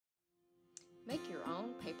Make your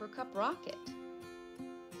own paper cup rocket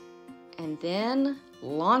and then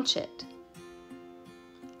launch it.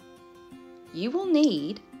 You will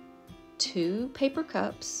need 2 paper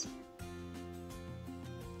cups,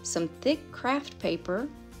 some thick craft paper,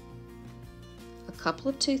 a couple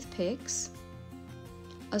of toothpicks,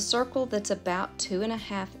 a circle that's about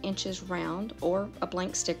 2.5 inches round or a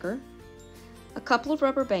blank sticker, a couple of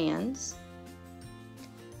rubber bands,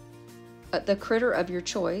 the critter of your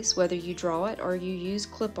choice, whether you draw it or you use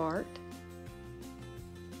clip art,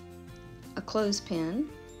 a clothespin,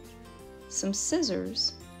 some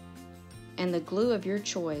scissors, and the glue of your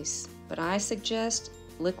choice, but I suggest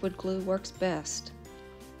liquid glue works best.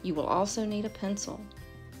 You will also need a pencil.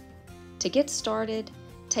 To get started,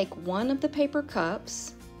 take one of the paper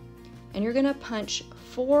cups and you're going to punch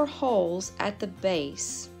 4 holes at the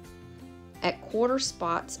base at quarter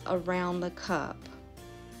spots around the cup.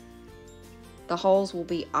 The holes will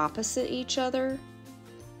be opposite each other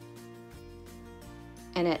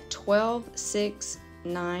and at 12, 6,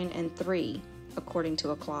 9, and 3 according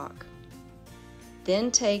to a clock. Then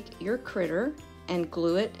take your critter and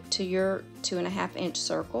glue it to your 2.5 inch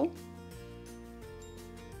circle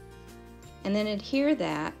and then adhere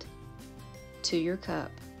that to your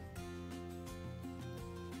cup.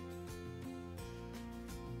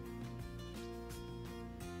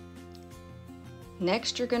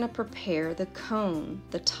 Next, you're going to prepare the cone,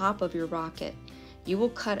 the top of your rocket. You will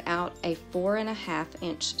cut out a 4.5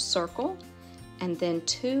 inch circle and then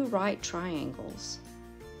 2 right triangles.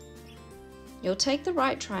 You'll take the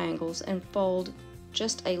right triangles and fold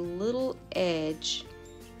just a little edge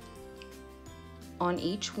on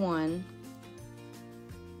each one,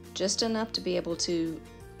 just enough to be able to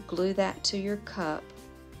glue that to your cup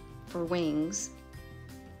for wings.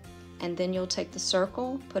 And then you'll take the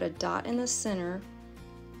circle, put a dot in the center,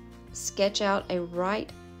 sketch out a right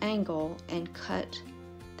angle and cut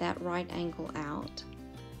that right angle out.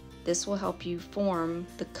 This will help you form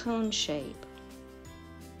the cone shape.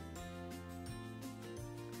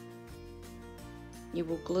 You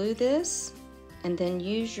will glue this and then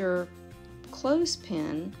use your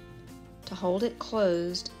clothespin to hold it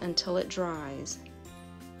closed until it dries.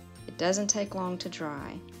 It doesn't take long to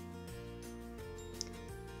dry.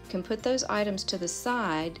 You can put those items to the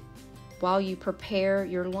side while you prepare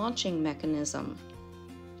your launching mechanism.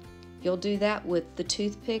 You'll do that with the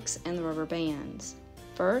toothpicks and the rubber bands.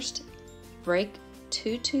 First, break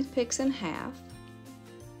 2 toothpicks in half,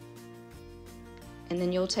 and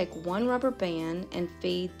then you'll take 1 rubber band and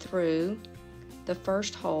feed through the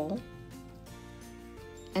first hole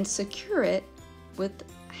and secure it with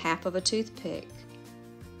half of a toothpick.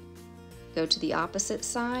 Go to the opposite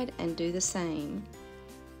side and do the same.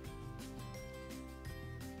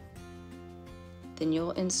 Then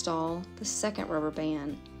you'll install the second rubber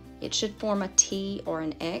band. It should form a T or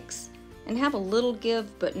an X and have a little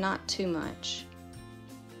give but not too much.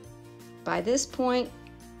 By this point,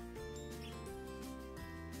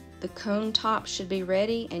 the cone top should be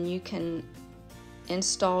ready and you can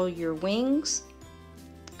install your wings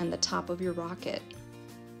and the top of your rocket.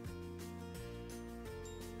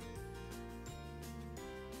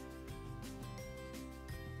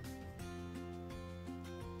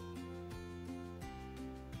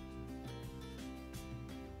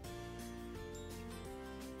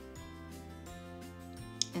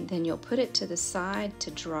 And then you'll put it to the side to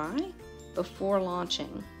dry before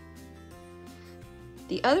launching.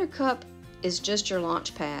 The other cup is just your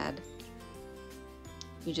launch pad.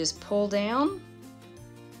 You just pull down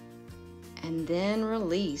and then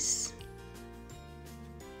release.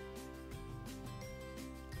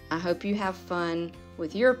 I hope you have fun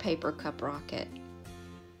with your paper cup rocket.